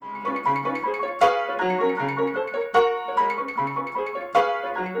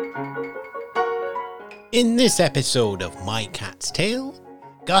In this episode of My Cat's Tale,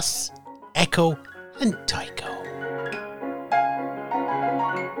 Gus, Echo, and Tycho.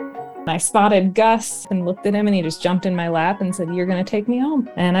 I spotted Gus and looked at him, and he just jumped in my lap and said, "You're going to take me home."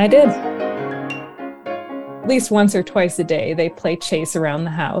 And I did. At least once or twice a day, they play chase around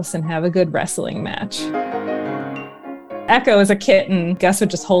the house and have a good wrestling match. Echo is a kitten. Gus would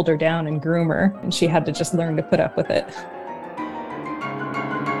just hold her down and groom her, and she had to just learn to put up with it.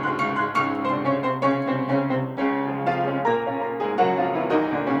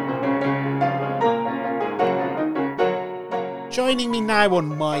 Joining me now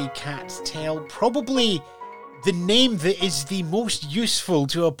on My Cat's Tale, probably the name that is the most useful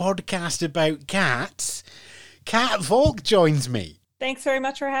to a podcast about cats, Cat Volk joins me. Thanks very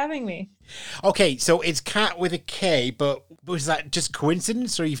much for having me. Okay, so it's Cat with a K, but was that just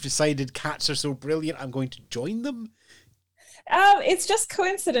coincidence, or you've decided cats are so brilliant I'm going to join them? It's just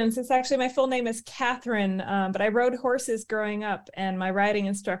coincidence. It's actually, my full name is Catherine, but I rode horses growing up, and my riding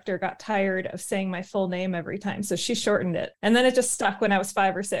instructor got tired of saying my full name every time, so she shortened it. And then it just stuck when I was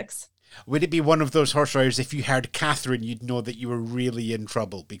 5 or 6. Would it be one of those horse riders, if you heard Catherine, you'd know that you were really in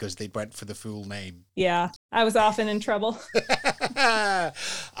trouble because they went for the full name? Yeah, I was often in trouble.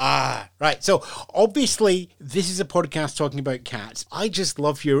 Right. So obviously this is a podcast talking about cats. I just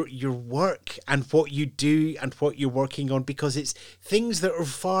love your work and what you do and what you're working on, because it's things that are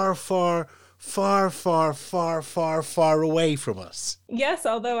far away from us. Yes,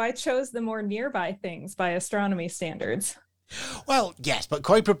 although I chose the more nearby things by astronomy standards. Well, yes, but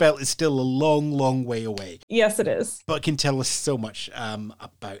Kuiper Belt is still a long way away. Yes, it is. But it can tell us so much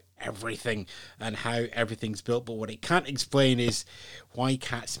about everything and how everything's built. But what it can't explain is why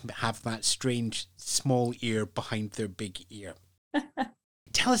cats have that strange small ear behind their big ear.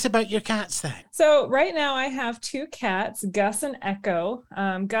 Tell us about your cats then. So right now I have 2 cats, Gus and Echo.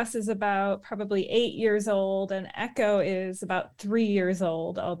 Gus is about probably 8 years old, and Echo is about 3 years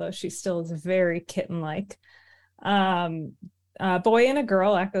old, although she still is very kitten-like. A boy and a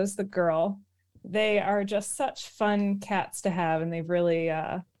girl. Echo's the girl. They are just such fun cats to have, and they've really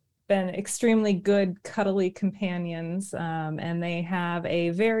been extremely good cuddly companions, and they have a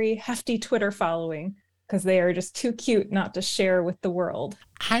very hefty Twitter following because they are just too cute not to share with the world.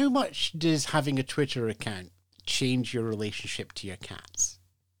 How much does having a Twitter account change your relationship to your cats?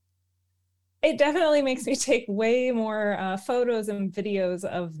 It definitely makes me take way more photos and videos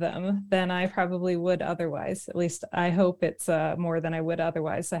of them than I probably would otherwise. At least I hope it's more than I would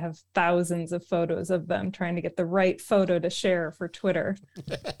otherwise. I have thousands of photos of them, trying to get the right photo to share for Twitter.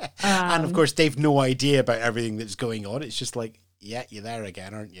 And of course, they've no idea about everything that's going on. It's just like, yeah, you're there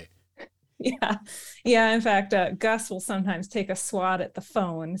again, aren't you? Yeah. In fact, Gus will sometimes take a swat at the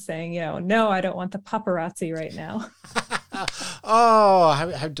phone saying, no, I don't want the paparazzi right now. Oh,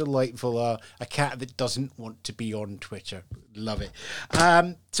 how delightful. A cat that doesn't want to be on Twitter. Love it.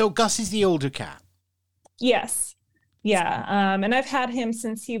 So Gus is the older cat. Yes. Yeah. And I've had him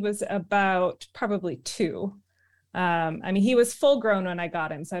since he was about probably 2. He was full grown when I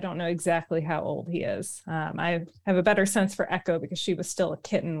got him, so I don't know exactly how old he is. I have a better sense for Echo because she was still a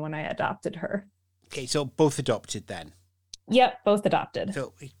kitten when I adopted her. Okay, so both adopted then? Yep, both adopted.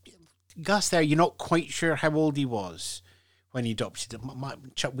 So Gus there, you're not quite sure how old he was when you adopted him.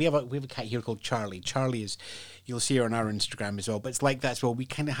 We have a cat here called Charlie. Charlie is, you'll see her on our Instagram as well, but it's like that as well. We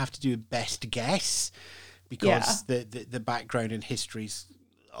kind of have to do a best guess because the background and history's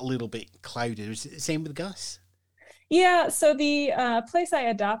a little bit clouded. Is it the same with Gus? Yeah, so the place I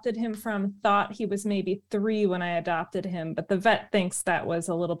adopted him from thought he was maybe 3 when I adopted him, but the vet thinks that was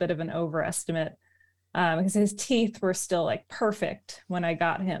a little bit of an overestimate because his teeth were still like perfect when I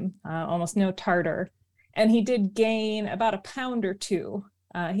got him, almost no tartar. And he did gain about 1 pound or 2.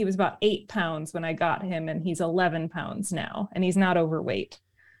 He was about 8 pounds when I got him, and he's 11 pounds now, and he's not overweight.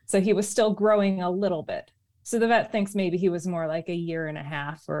 So he was still growing a little bit. So the vet thinks maybe he was more like 1.5 years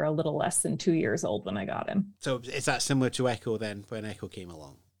or a little less than 2 years old when I got him. So is that similar to Echo then, when Echo came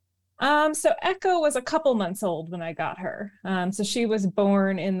along? So Echo was a couple months old when I got her. So she was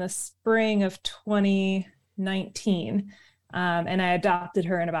born in the spring of 2019, and I adopted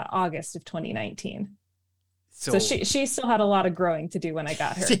her in about August of 2019. So she still had a lot of growing to do when I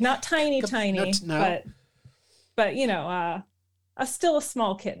got her. Not tiny, but still a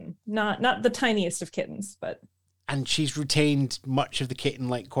small kitten, not the tiniest of kittens, but. And she's retained much of the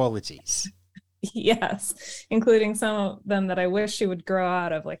kitten-like qualities. Yes, including some of them that I wish she would grow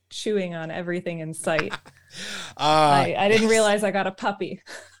out of, like chewing on everything in sight. I didn't realize I got a puppy.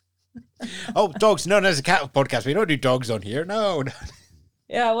 Oh, dogs! No, there's a cat podcast. We don't do dogs on here. No.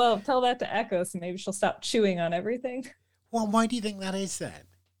 Yeah, well, tell that to Echo, so maybe she'll stop chewing on everything. Well, why do you think that is then?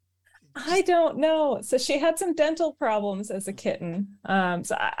 I don't know. So she had some dental problems as a kitten.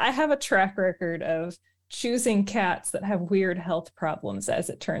 So I have a track record of choosing cats that have weird health problems, as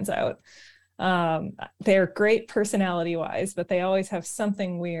it turns out. They're great personality wise, but they always have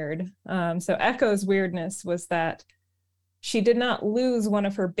something weird. So Echo's weirdness was that she did not lose one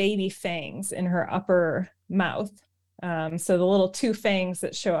of her baby fangs in her upper mouth. So the little two fangs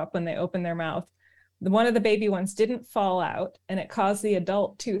that show up when they open their mouth, one of the baby ones didn't fall out, and it caused the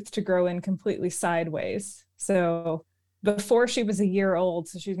adult tooth to grow in completely sideways. So before she was a year old,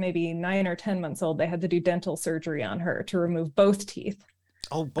 so she was maybe 9 or 10 months old, they had to do dental surgery on her to remove both teeth.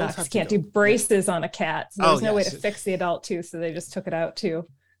 Oh, both have to can't go. do braces on a cat. So there's no way yes. to fix the adult tooth, so they just took it out too.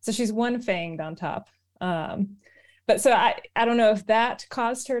 So she's one fanged on top. But so I don't know if that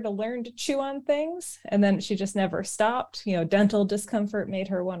caused her to learn to chew on things, and then she just never stopped. Dental discomfort made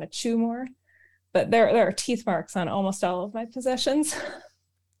her want to chew more. But there are teeth marks on almost all of my possessions.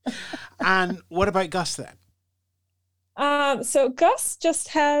 And what about Gus then? So Gus just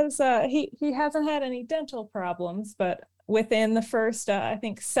has he hasn't had any dental problems, but within the first I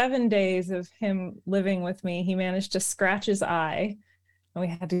think 7 days of him living with me, he managed to scratch his eye, and we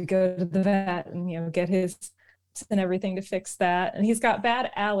had to go to the vet and get his and everything to fix that. And he's got bad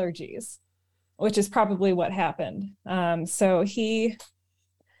allergies, which is probably what happened. So he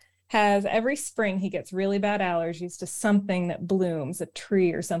has every spring he gets really bad allergies to something that blooms, a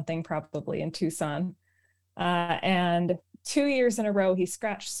tree or something, probably in Tucson. And 2 years in a row, he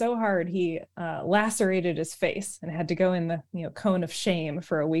scratched so hard he lacerated his face and had to go in the cone of shame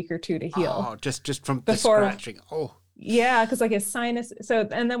for a week or two to heal. Oh, just from the scratching. Oh, yeah, because like his sinus. So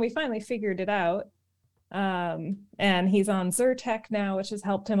and then we finally figured it out. And he's on Zyrtec now, which has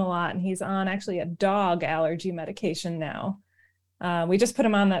helped him a lot. And he's on actually a dog allergy medication now. We just put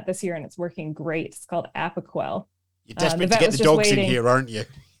him on that this year, and it's working great. It's called Apoquel. You're desperate to get the dogs in here, aren't you?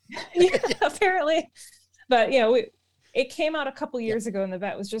 Yeah, apparently. But it came out a couple years ago, and the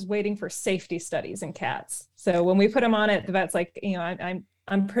vet was just waiting for safety studies in cats. So when we put him on it, the vet's like,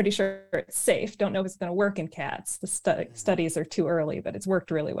 I'm pretty sure it's safe. Don't know if it's going to work in cats. The studies are too early, but it's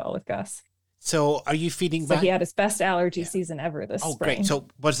worked really well with Gus. So are you feeding back? He had his best allergy season ever this spring. Oh, great. So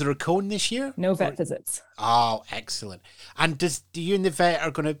was there a cone this year? No vet visits. Oh, excellent. And do you and the vet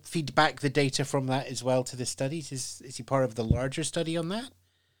are going to feed back the data from that as well to the studies? Is he part of the larger study on that?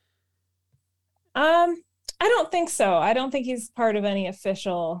 I don't think so. I don't think he's part of any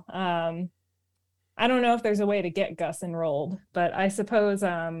official. I don't know if there's a way to get Gus enrolled, but I suppose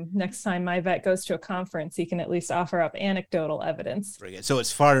next time my vet goes to a conference, he can at least offer up anecdotal evidence. So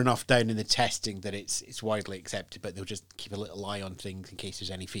it's far enough down in the testing that it's widely accepted, but they'll just keep a little eye on things in case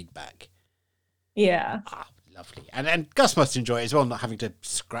there's any feedback. Yeah. Lovely. And Gus must enjoy it as well, not having to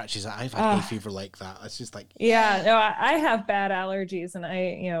scratch his eye. I've had hay fever like that. It's just like... Yeah, no, I have bad allergies, and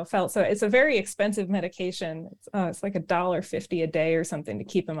I, felt so. It's a very expensive medication. It's like $1.50 a day or something to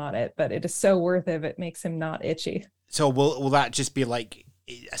keep him on it, but it is so worth it if it makes him not itchy. So will that just be like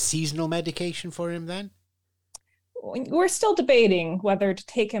a seasonal medication for him then? We're still debating whether to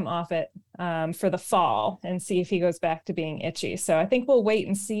take him off it for the fall and see if he goes back to being itchy. So I think we'll wait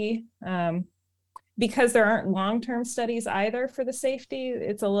and see. Because there aren't long-term studies either for the safety,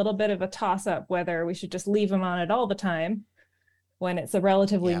 it's a little bit of a toss-up whether we should just leave him on it all the time when it's a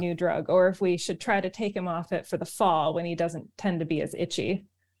relatively new drug, or if we should try to take him off it for the fall when he doesn't tend to be as itchy.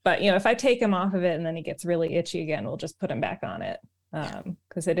 But, if I take him off of it and then he gets really itchy again, we'll just put him back on it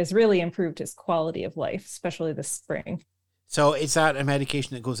because it has really improved his quality of life, especially this spring. So is that a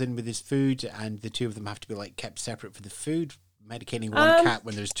medication that goes in with his food, and the two of them have to be kept separate for the food? Medicating one cat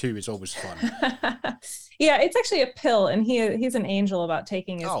when there's two is always fun. Yeah, it's actually a pill, and he's an angel about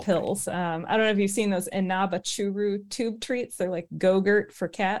taking his pills. I don't know if you've seen those Inaba Churu tube treats. They're like Go-Gurt for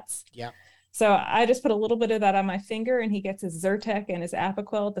cats. Yeah. So I just put a little bit of that on my finger, and he gets his Zyrtec and his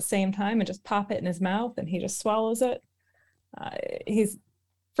Apoquel at the same time, and just pop it in his mouth, and he just swallows it.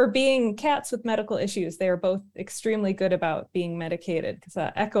 For being cats with medical issues, they are both extremely good about being medicated,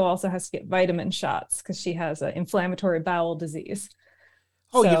 because Echo also has to get vitamin shots because she has an inflammatory bowel disease.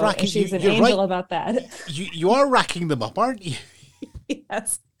 Oh, you're racking. She's an angel about that. You are racking them up, aren't you?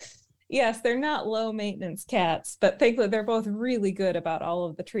 Yes, they're not low maintenance cats, but thankfully they're both really good about all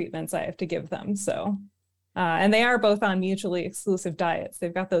of the treatments I have to give them. So, and they are both on mutually exclusive diets.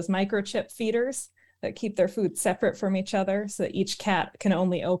 They've got those microchip feeders that keep their food separate from each other, so that each cat can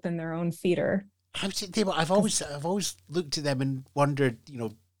only open their own feeder. I've always looked at them and wondered,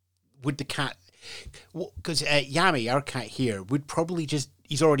 would the cat, because Yami, our cat here, would probably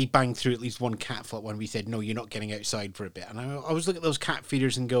he's already banged through at least one cat foot when we said, no, you're not getting outside for a bit. And I always look at those cat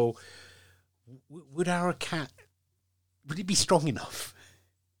feeders and go, would our cat, would it be strong enough?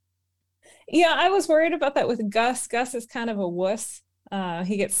 Yeah, I was worried about that with Gus. Gus is kind of a wuss.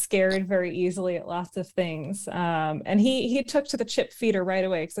 He gets scared very easily at lots of things. And he took to the chip feeder right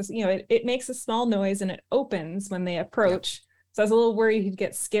away because, it makes a small noise and it opens when they Yeah. approach. So I was a little worried he'd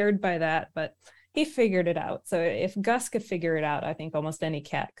get scared by that, but he figured it out. So if Gus could figure it out, I think almost any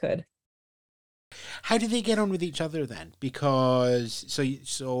cat could. How do they get on with each other then? Because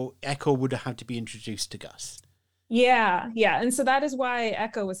so Echo would have had to be introduced to Gus. Yeah, yeah. And so that is why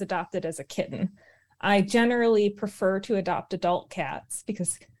Echo was adopted as a kitten. I generally prefer to adopt adult cats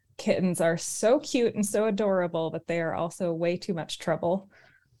because kittens are so cute and so adorable, but they are also way too much trouble.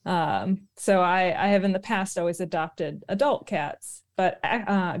 So I have in the past always adopted adult cats, but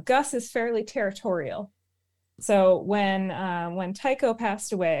Gus is fairly territorial. So when Tycho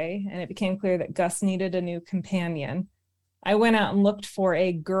passed away and it became clear that Gus needed a new companion, I went out and looked for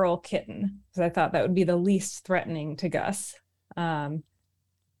a girl kitten because I thought that would be the least threatening to Gus. Um,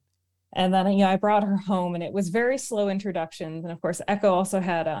 and then I brought her home, and it was very slow introductions. And of course, Echo also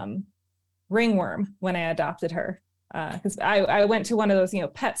had ringworm when I adopted her because I went to one of those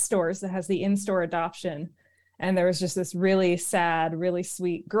pet stores that has the in-store adoption, and there was just this really sad, really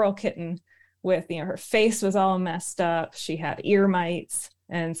sweet girl kitten with her face was all messed up. She had ear mites,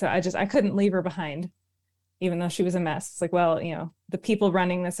 and so I couldn't leave her behind even though she was a mess. It's like, well, the people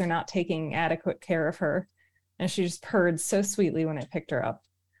running this are not taking adequate care of her. And she just purred so sweetly when I picked her up.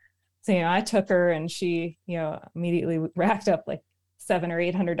 So, I took her and she, immediately racked up like $700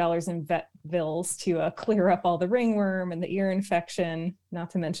 or $800 in vet bills to clear up all the ringworm and the ear infection,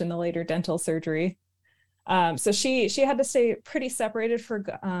 not to mention the later dental surgery. So she had to stay pretty separated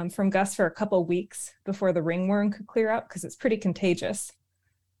from Gus for a couple of weeks before the ringworm could clear up because it's pretty contagious.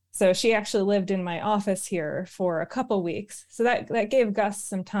 So she actually lived in my office here for a couple weeks. So that gave Gus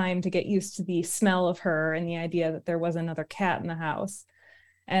some time to get used to the smell of her and the idea that there was another cat in the house.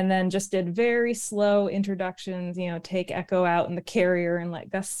 And then just did very slow introductions, take Echo out in the carrier and let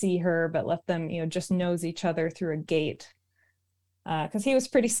Gus see her, but let them, just nose each other through a gate. Because he was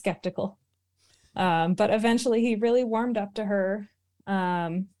pretty skeptical. But eventually he really warmed up to her.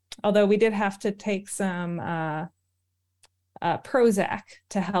 Although we did have to take some Prozac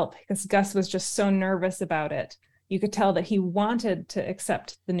to help because Gus was just so nervous about it. You could tell that he wanted to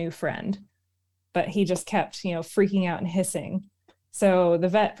accept the new friend, but he just kept, freaking out and hissing. So the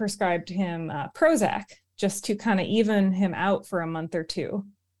vet prescribed him Prozac just to kind of even him out for a month or two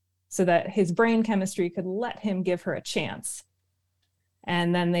so that his brain chemistry could let him give her a chance.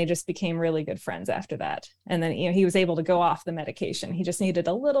 And then they just became really good friends after that. And then, he was able to go off the medication. He just needed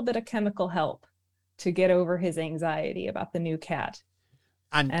a little bit of chemical help to get over his anxiety about the new cat.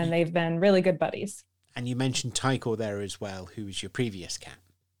 And they've been really good buddies. And you mentioned Tycho there as well, who was your previous cat.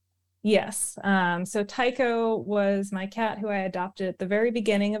 Yes. So Tycho was my cat who I adopted at the very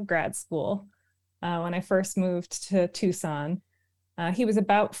beginning of grad school when I first moved to Tucson. He was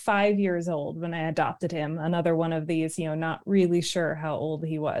about 5 years old when I adopted him. Another one of these, not really sure how old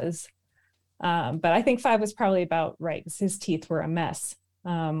he was. But I think 5 was probably about right because his teeth were a mess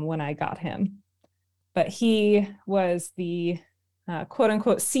when I got him. But he was the quote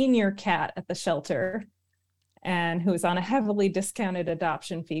unquote senior cat at the shelter and who was on a heavily discounted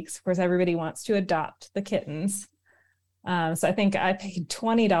adoption fee. Of course, everybody wants to adopt the kittens. So I think I paid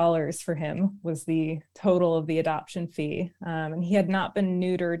 $20 for him was the total of the adoption fee. And he had not been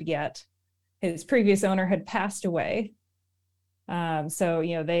neutered yet. His previous owner had passed away. So,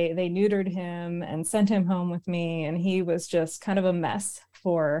 they neutered him and sent him home with me. And he was just kind of a mess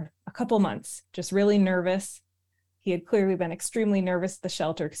for a couple months, just really nervous. He had clearly been extremely nervous at the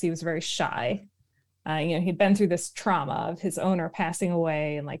shelter because he was very shy. He'd been through this trauma of his owner passing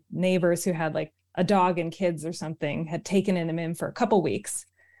away and like neighbors who had like a dog and kids or something had taken him in for a couple weeks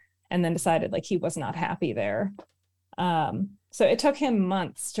and then decided like he was not happy there. So it took him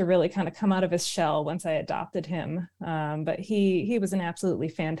months to really kind of come out of his shell once I adopted him. But he was an absolutely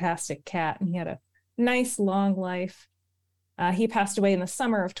fantastic cat and he had a nice long life. He passed away in the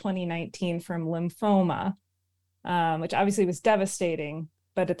summer of 2019 from lymphoma, which obviously was devastating.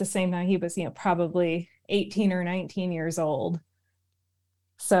 But at the same time, he was, probably 18 or 19 years old.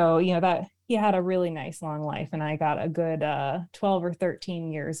 So, that he had a really nice long life and I got a good 12 or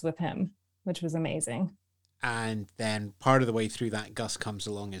 13 years with him, which was amazing. And then part of the way through that, Gus comes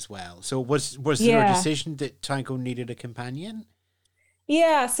along as well. So was there a decision that Tycho needed a companion?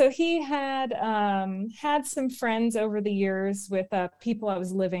 Yeah, so he had had some friends over the years with people I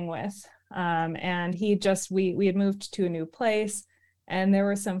was living with. And we had moved to a new place and there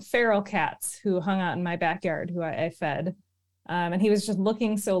were some feral cats who hung out in my backyard who I fed. And he was just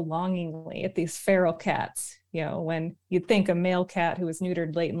looking so longingly at these feral cats. When you'd think a male cat who was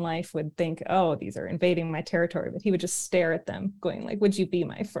neutered late in life would think, oh, these are invading my territory, but he would just stare at them, going like, "Would you be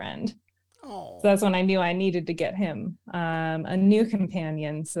my friend?" So Oh. that's when I knew I needed to get him a new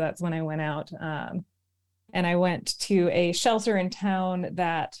companion. So that's when I went out, and I went to a shelter in town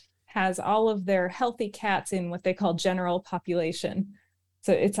that has all of their healthy cats in what they call general population.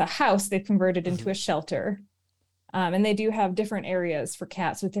 So it's a house they've converted into a shelter. And they do have different areas for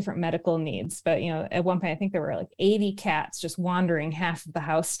cats with different medical needs. But, at one point, I think there were like 80 cats just wandering half of the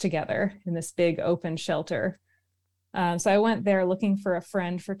house together in this big open shelter. So I went there looking for a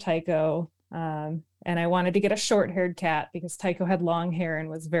friend for Tycho. And I wanted to get a short-haired cat because Tycho had long hair and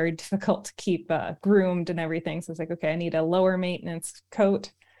was very difficult to keep groomed and everything. So I was like, okay, I need a lower maintenance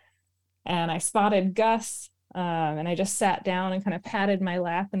coat. And I spotted Gus, and I just sat down and kind of patted my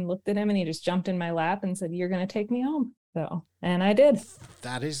lap and looked at him, and he just jumped in my lap and said, "You're going to take me home." So, and I did.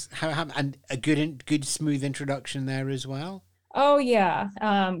 That is how, and a good smooth introduction there as well. Oh yeah.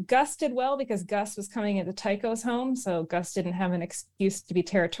 Gus did well because Gus was coming into Tycho's home, so Gus didn't have an excuse to be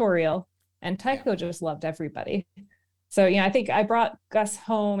territorial, and Tycho just loved everybody. So I think I brought Gus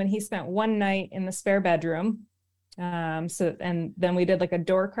home, and he spent one night in the spare bedroom. And then we did like a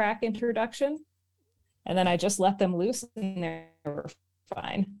door crack introduction, and then I just let them loose, and they were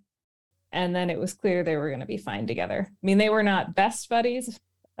fine. And then it was clear they were going to be fine together. I mean, they were not best buddies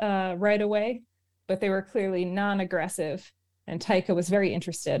right away, but they were clearly non-aggressive, and Tycho was very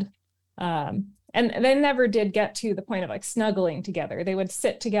interested. And they never did get to the point of like snuggling together. They would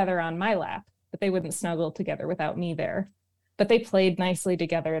sit together on my lap, but they wouldn't snuggle together without me there. But they played nicely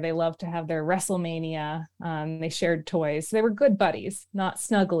together. They loved to have their WrestleMania. They shared toys. They were good buddies, not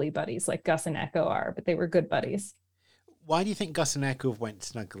snuggly buddies like Gus and Echo are, but they were good buddies. Why do you think Gus and Echo went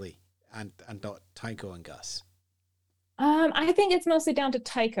snuggly and not Tycho and Gus? I think it's mostly down to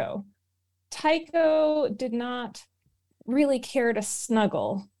Tycho. Tycho did not really care to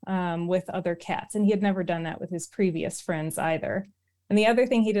snuggle with other cats, and he had never done that with his previous friends either. And the other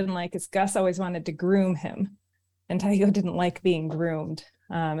thing he didn't like is Gus always wanted to groom him, and Tycho didn't like being groomed,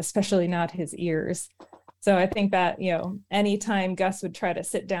 especially not his ears. So I think that, anytime Gus would try to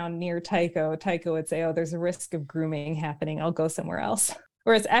sit down near Tycho, Tycho would say, "Oh, there's a risk of grooming happening. I'll go somewhere else."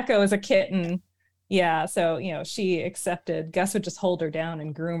 Whereas Echo is a kitten. Yeah. So, she accepted. Gus would just hold her down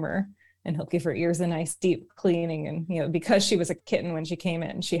and groom her, and he'll give her ears a nice deep cleaning. And, because she was a kitten when she came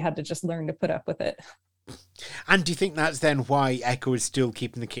in, she had to just learn to put up with it. And do you think that's then why Echo is still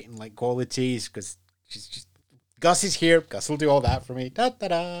keeping the kitten-like qualities? Because she's just, Gus is here. Gus will do all that for me. Da da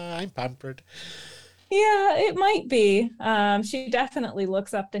da. I'm pampered. Yeah, it might be. She definitely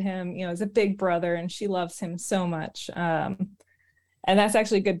looks up to him, as a big brother, and she loves him so much. And that's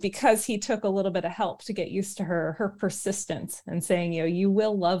actually good because he took a little bit of help to get used to her persistence and saying, "You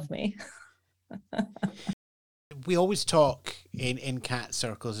will love me." We always talk in cat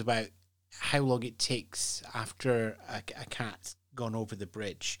circles about how long it takes after a cat's gone over the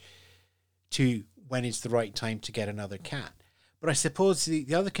bridge to when it's the right time to get another cat. But I suppose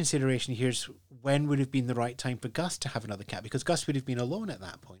the other consideration here is when would have been the right time for Gus to have another cat, because Gus would have been alone at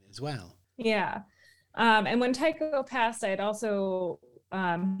that point as well. Yeah. And when Tycho passed, I had also,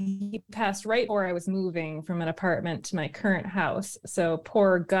 he passed right before I was moving from an apartment to my current house. So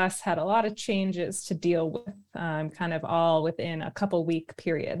poor Gus had a lot of changes to deal with, kind of all within a couple week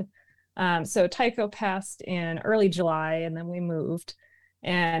period. So Tycho passed in early July, and then we moved.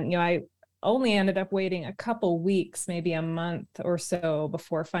 And, I only ended up waiting a couple weeks, maybe a month or so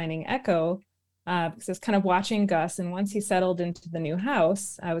before finding Echo, because I was kind of watching Gus. And once he settled into the new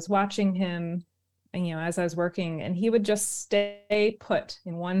house, I was watching him, as I was working, and he would just stay put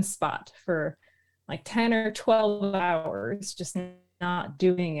in one spot for like 10 or 12 hours, just not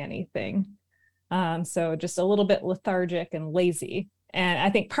doing anything. So just a little bit lethargic and lazy. And I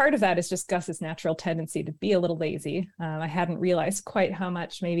think part of that is just Gus's natural tendency to be a little lazy. I hadn't realized quite how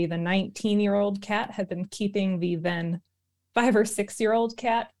much maybe the 19-year-old cat had been keeping the then 5 or 6-year-old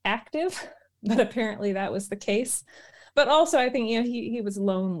cat active, but apparently that was the case. But also I think, he was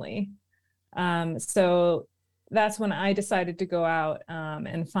lonely. So that's when I decided to go out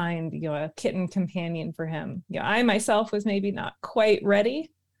and find, a kitten companion for him. I myself was maybe not quite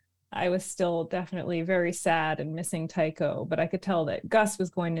ready. I was still definitely very sad and missing Tycho, but I could tell that Gus was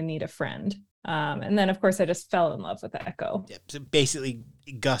going to need a friend. And then, of course, I just fell in love with Echo. Yeah, so basically,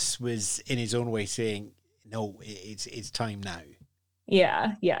 Gus was in his own way saying, "No, it's time now."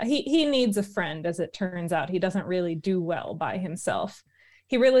 Yeah. He needs a friend, as it turns out. He doesn't really do well by himself.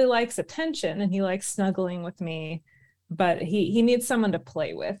 He really likes attention and he likes snuggling with me, but he needs someone to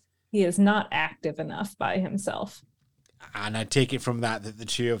play with. He is not active enough by himself. And I take it from that the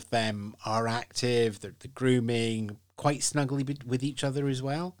two of them are active, they're grooming, quite snuggly with each other as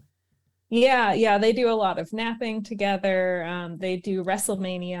well. Yeah, they do a lot of napping together. They do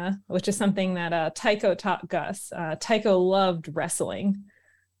WrestleMania, which is something that Tycho taught Gus. Tycho loved wrestling,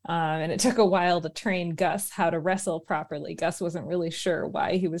 and it took a while to train Gus how to wrestle properly. Gus wasn't really sure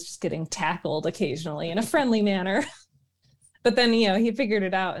why he was just getting tackled occasionally in a friendly manner. But then, he figured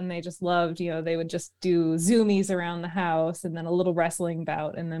it out, and they just loved, they would just do zoomies around the house and then a little wrestling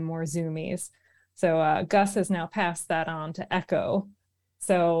bout and then more zoomies. So Gus has now passed that on to Echo.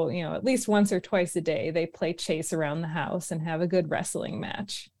 So, at least once or twice a day, they play chase around the house and have a good wrestling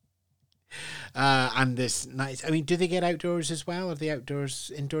match. And this nice, do they get outdoors as well? Are they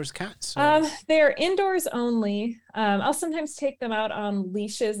indoors cats? They're indoors only. I'll sometimes take them out on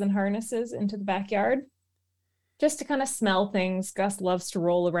leashes and harnesses into the backyard just to kind of smell things. Gus loves to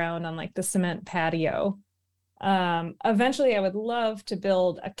roll around on like the cement patio. Eventually I would love to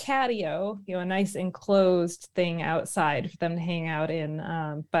build a catio, a nice enclosed thing outside for them to hang out in.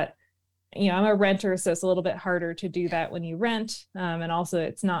 But I'm a renter, so it's a little bit harder to do that when you rent. And also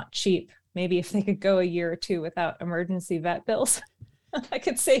it's not cheap. Maybe if they could go a year or two without emergency vet bills, I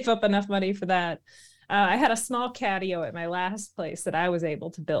could save up enough money for that. I had a small catio at my last place that I was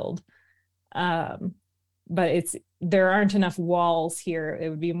able to build. But there aren't enough walls here. It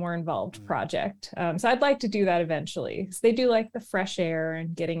would be a more involved project. So I'd like to do that eventually, because they do like the fresh air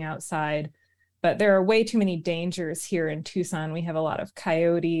and getting outside, but there are way too many dangers here in Tucson. We have a lot of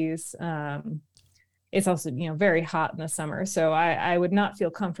coyotes. It's also, very hot in the summer. So I would not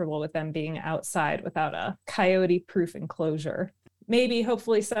feel comfortable with them being outside without a coyote-proof enclosure. Maybe,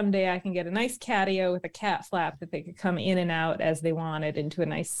 hopefully someday I can get a nice catio with a cat flap that they could come in and out as they wanted into a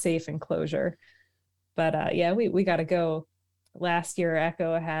nice safe enclosure. But we got to go. Last year,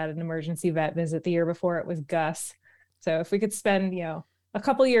 Echo had an emergency vet visit. The year before, it was Gus. So if we could spend, a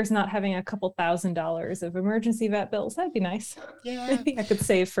couple years not having a couple $1,000s of emergency vet bills, that'd be nice. Yeah. Maybe I could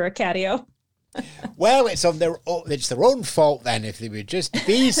save for a catio. Well, it's their own fault then. If they would just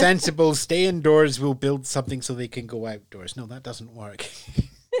be sensible, stay indoors, we'll build something so they can go outdoors. No, that doesn't work.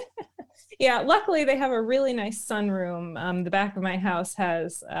 Yeah, luckily they have a really nice sunroom. The back of my house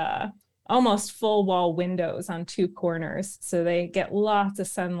has almost full wall windows on two corners. So they get lots of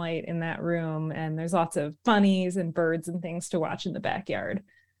sunlight in that room, and there's lots of bunnies and birds and things to watch in the backyard.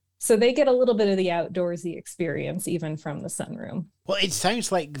 So they get a little bit of the outdoorsy experience even from the sunroom. Well, it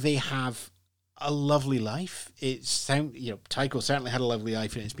sounds like they have a lovely life. Tycho certainly had a lovely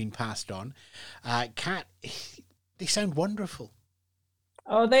life and it's been passed on. Cat, they sound wonderful.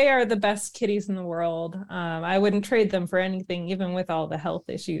 Oh, they are the best kitties in the world. I wouldn't trade them for anything, even with all the health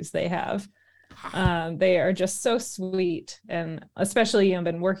issues they have. They are just so sweet. And especially,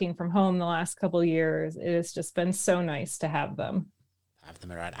 been working from home the last couple of years. It has just been so nice to have them. Have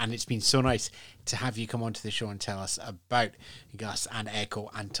them around. And it's been so nice to have you come onto the show and tell us about Gus and Echo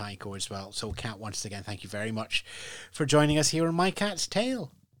and Tycho as well. So, Cat, once again, thank you very much for joining us here on My Cat's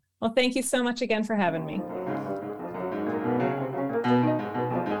Tale. Well, thank you so much again for having me.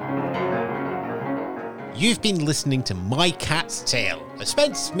 You've been listening to My Cat's Tale, a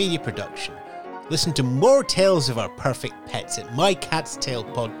Spence Media production. Listen to more tales of our perfect pets at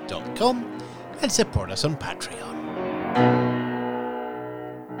mycatstalepod.com and support us on Patreon.